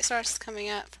light source is coming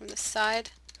out from the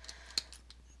side,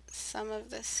 some of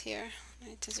this here, I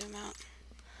need to zoom out,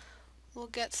 we'll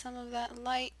get some of that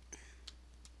light.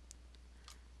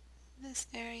 This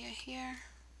area here,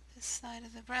 this side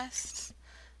of the breast.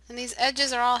 And these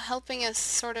edges are all helping us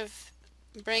sort of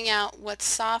bring out what's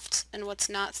soft and what's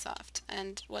not soft.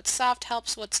 And what's soft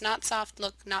helps what's not soft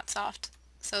look not soft.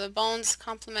 So the bones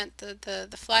complement the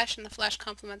flesh, and the flesh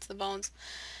complements the bones.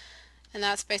 And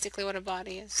that's basically what a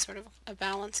body is, sort of a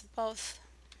balance of both.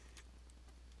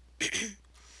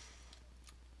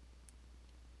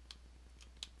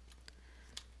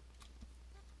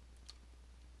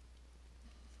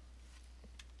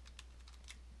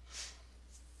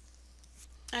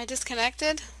 I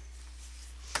disconnected.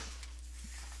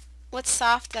 What's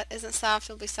soft that isn't soft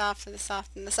will be soft, and the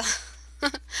soft and the soft.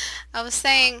 I was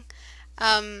saying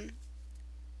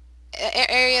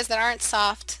areas that aren't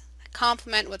soft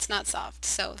complement what's not soft.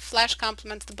 So flesh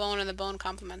complements the bone, and the bone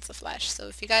complements the flesh. So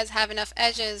if you guys have enough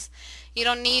edges, you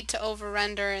don't need to over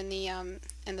render in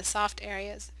the soft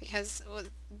areas, because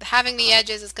having the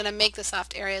edges is going to make the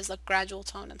soft areas look gradual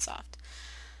tone and soft.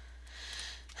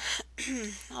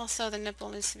 Also, the nipple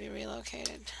needs to be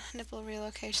relocated. Nipple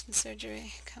relocation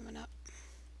surgery coming up.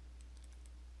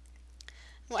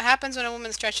 What happens when a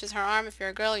woman stretches her arm? If you're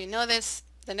a girl, you know this.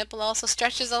 The nipple also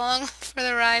stretches along for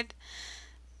the ride.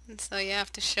 And so you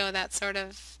have to show that sort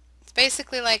of... It's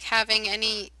basically like having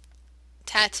any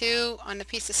tattoo on a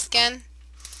piece of skin.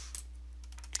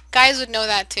 Guys would know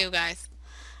that too, guys.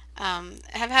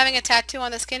 Having a tattoo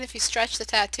on the skin, if you stretch the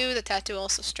tattoo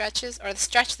also stretches. Or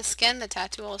stretch the skin, the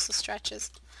tattoo also stretches.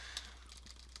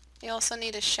 You also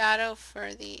need a shadow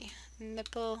for the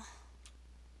nipple.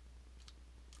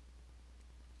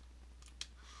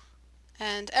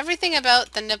 And everything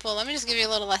about the nipple, let me just give you a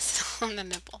little lesson on the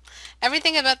nipple.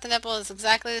 Everything about the nipple is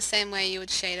exactly the same way you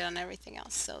would shade it on everything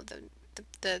else. So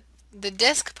the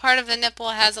disc part of the nipple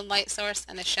has a light source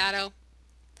and a shadow.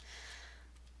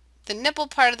 The nipple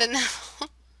part of the nipple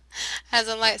has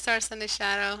a light source and a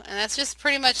shadow, and that's just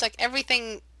pretty much like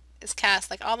everything is cast.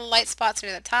 Like all the light spots are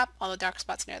near the top, all the dark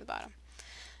spots are near the bottom.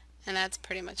 And that's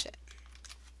pretty much it.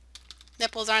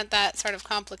 Nipples aren't that sort of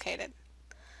complicated.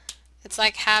 It's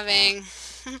like having,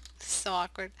 so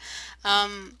awkward,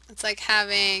 it's like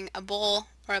having a bowl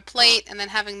or a plate and then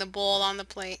having the bowl on the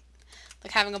plate.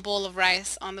 Like having a bowl of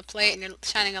rice on the plate and you're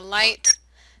shining a light.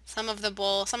 Some of the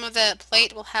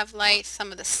plate will have light,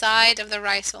 some of the side of the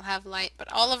rice will have light, but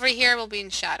all over here will be in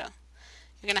shadow.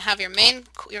 You're going to have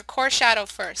your core shadow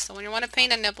first. So when you want to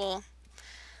paint a nipple,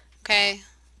 okay,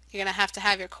 you're going to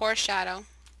have your core shadow.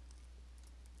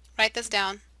 Write this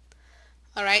down.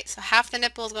 Alright, so half the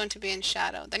nipple is going to be in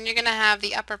shadow. Then you're going to have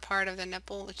the upper part of the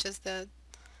nipple, which is the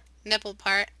nipple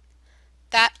part.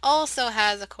 That also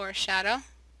has a coarse shadow.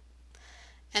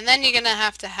 And then you're going to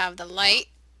have the light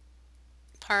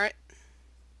part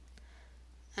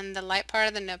and the light part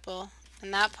of the nipple.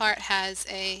 And that part has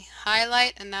a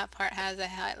highlight and that part has a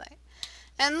highlight.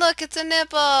 And look, it's a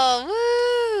nipple!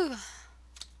 Woo! I'm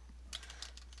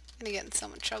gonna get in so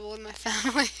much trouble with my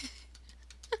family.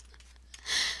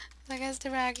 Like,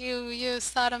 Istebrak, you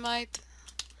sodomite.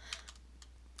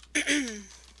 It's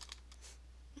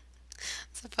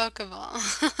a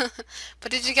Pokeball.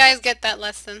 But did you guys get that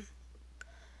lesson?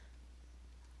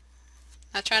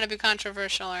 Not trying to be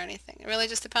controversial or anything. It really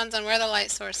just depends on where the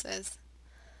light source is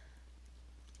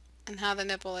and how the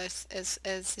nipple is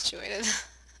situated.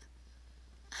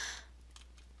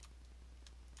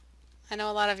 I know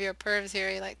a lot of you are pervs here,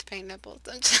 you like to paint nipples.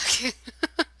 I'm joking.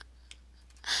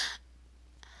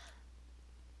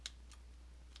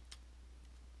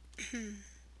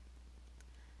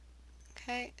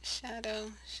 Okay, shadow.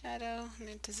 I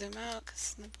need to zoom out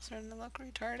because nipples are starting to look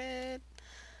retarded.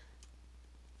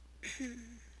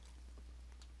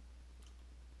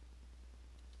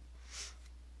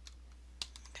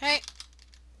 Okay.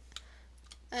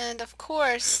 And of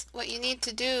course, what you need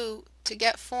to do to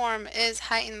get form is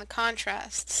heighten the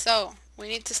contrast. So, we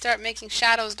need to start making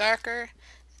shadows darker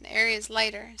and areas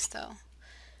lighter. So,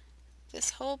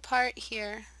 this whole part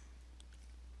here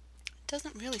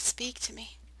doesn't really speak to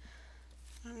me.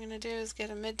 What I'm going to do is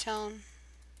get a mid-tone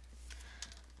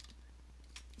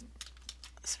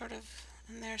sort of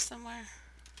in there somewhere.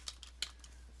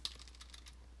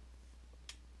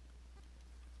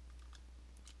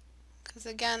 Because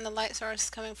again, the light source is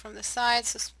coming from the side,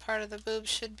 so this part of the boob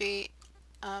should be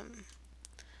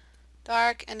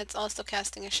dark, and it's also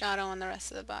casting a shadow on the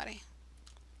rest of the body.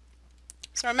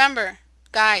 So remember,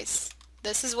 guys,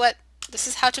 this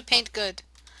is how to paint good.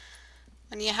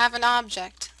 When you have an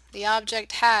object, the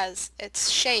object has its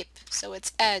shape, so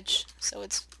its edge, so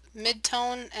it's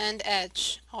mid-tone and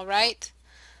edge, alright?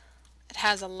 It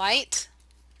has a light,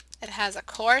 it has a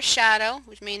core shadow,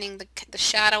 which meaning the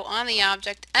shadow on the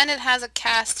object, and it has a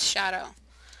cast shadow.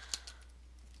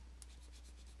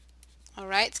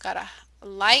 Alright, it's got a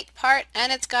light part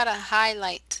and it's got a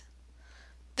highlight.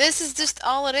 This is just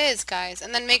all it is, guys.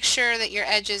 And then make sure that your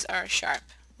edges are sharp,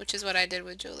 which is what I did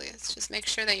with Julia's. Just make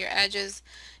sure that your edges,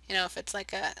 you know, if it's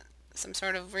like some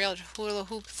sort of real hula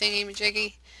hoop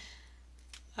thingy-majiggy,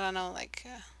 I don't know, like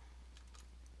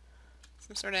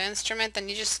some sort of instrument, then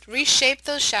you just reshape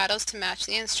those shadows to match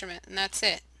the instrument, and that's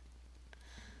it.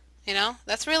 You know,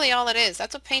 that's really all it is.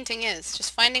 That's what painting is.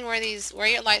 Just finding where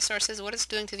your light source is, what it's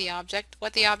doing to the object,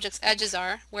 what the object's edges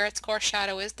are, where its core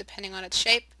shadow is depending on its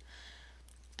shape,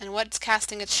 and what it's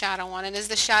casting its shadow on, and is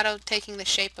the shadow taking the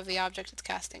shape of the object it's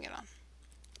casting it on.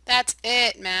 That's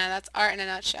it, man. That's art in a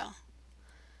nutshell.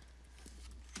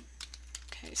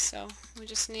 Okay, so we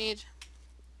just need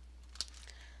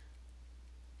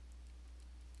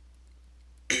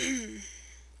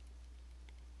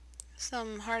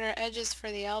some harder edges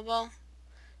for the elbow.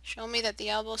 Show me that the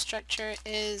elbow structure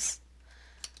is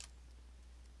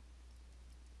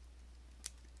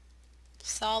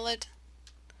solid.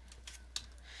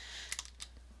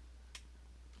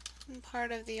 And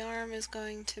part of the arm is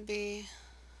going to be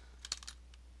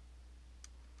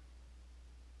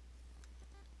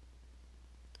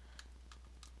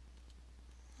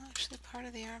actually part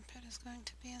of the armpit is going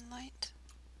to be in light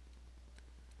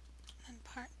and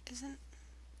part isn't.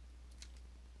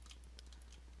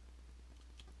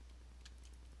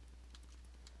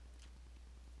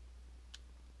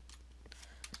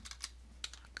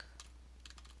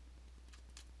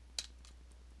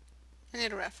 I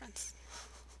need a reference.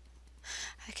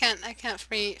 I can't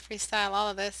freestyle all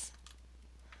of this.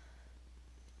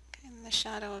 Okay, and the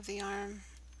shadow of the arm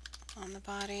on the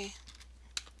body.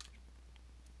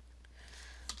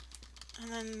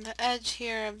 And then the edge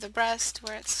here of the breast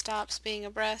where it stops being a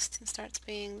breast and starts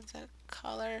being the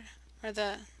collar or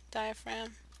the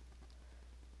diaphragm.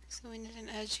 So we need an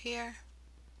edge here.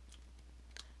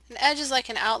 An edge is like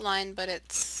an outline, but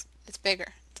it's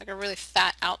bigger. It's like a really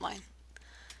fat outline.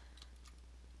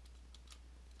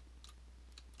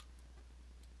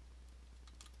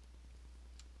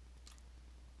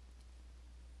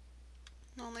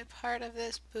 Only part of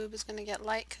this boob is going to get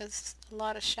light because a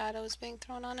lot of shadow is being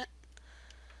thrown on it.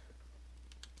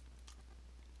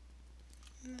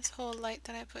 And this whole light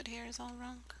that I put here is all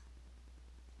wrong.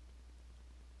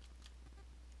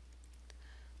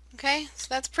 Okay, so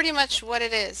that's pretty much what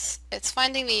it is. It's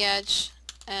finding the edge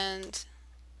and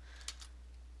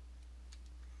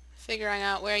figuring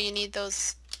out where you need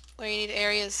those where you need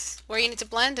areas where you need to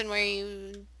blend and where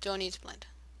you don't need to blend.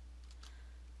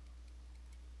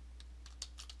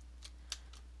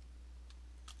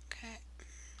 Okay.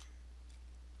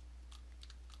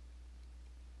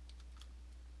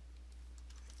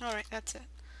 Alright, that's it.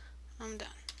 I'm done.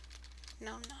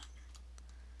 No, I'm not.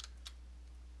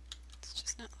 It's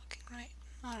just not looking right.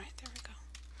 Alright, there we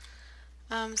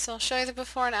go. So I'll show you the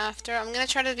before and after. I'm going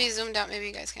to try to be zoomed out. Maybe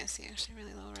you guys can't see. Actually,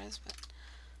 really low res, but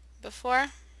before,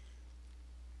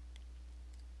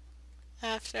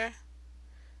 after.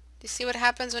 Do you see what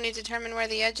happens when you determine where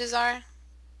the edges are?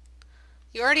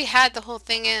 You already had the whole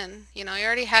thing in. You know, you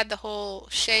already had the whole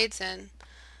shades in.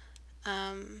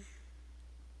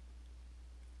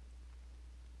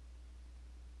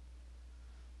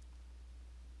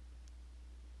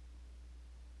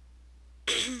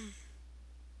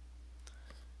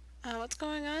 What's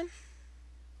going on?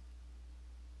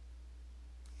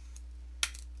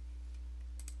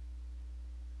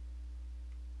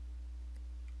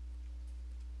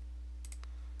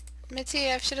 Mitzi,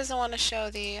 if she doesn't want to show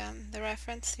the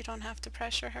reference, you don't have to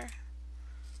pressure her.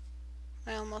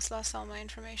 I almost lost all my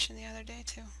information the other day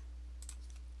too.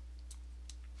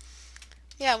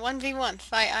 Yeah, 1v1,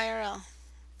 fight IRL.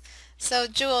 So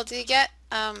Jewel, do you get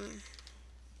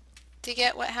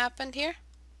what happened here?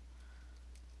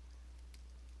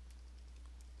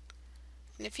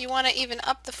 And if you want to even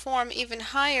up the form even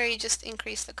higher, you just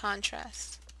increase the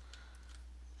contrast.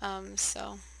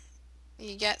 So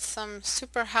you get some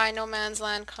super high no man's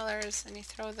land colors and you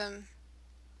throw them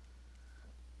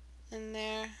in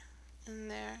there, in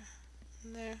there,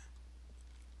 in there,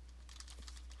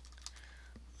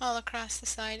 all across the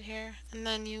side here, and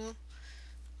then you,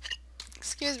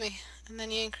 excuse me, and then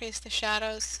you increase the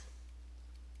shadows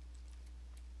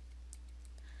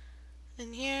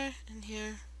in here, and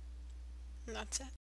here, and that's it.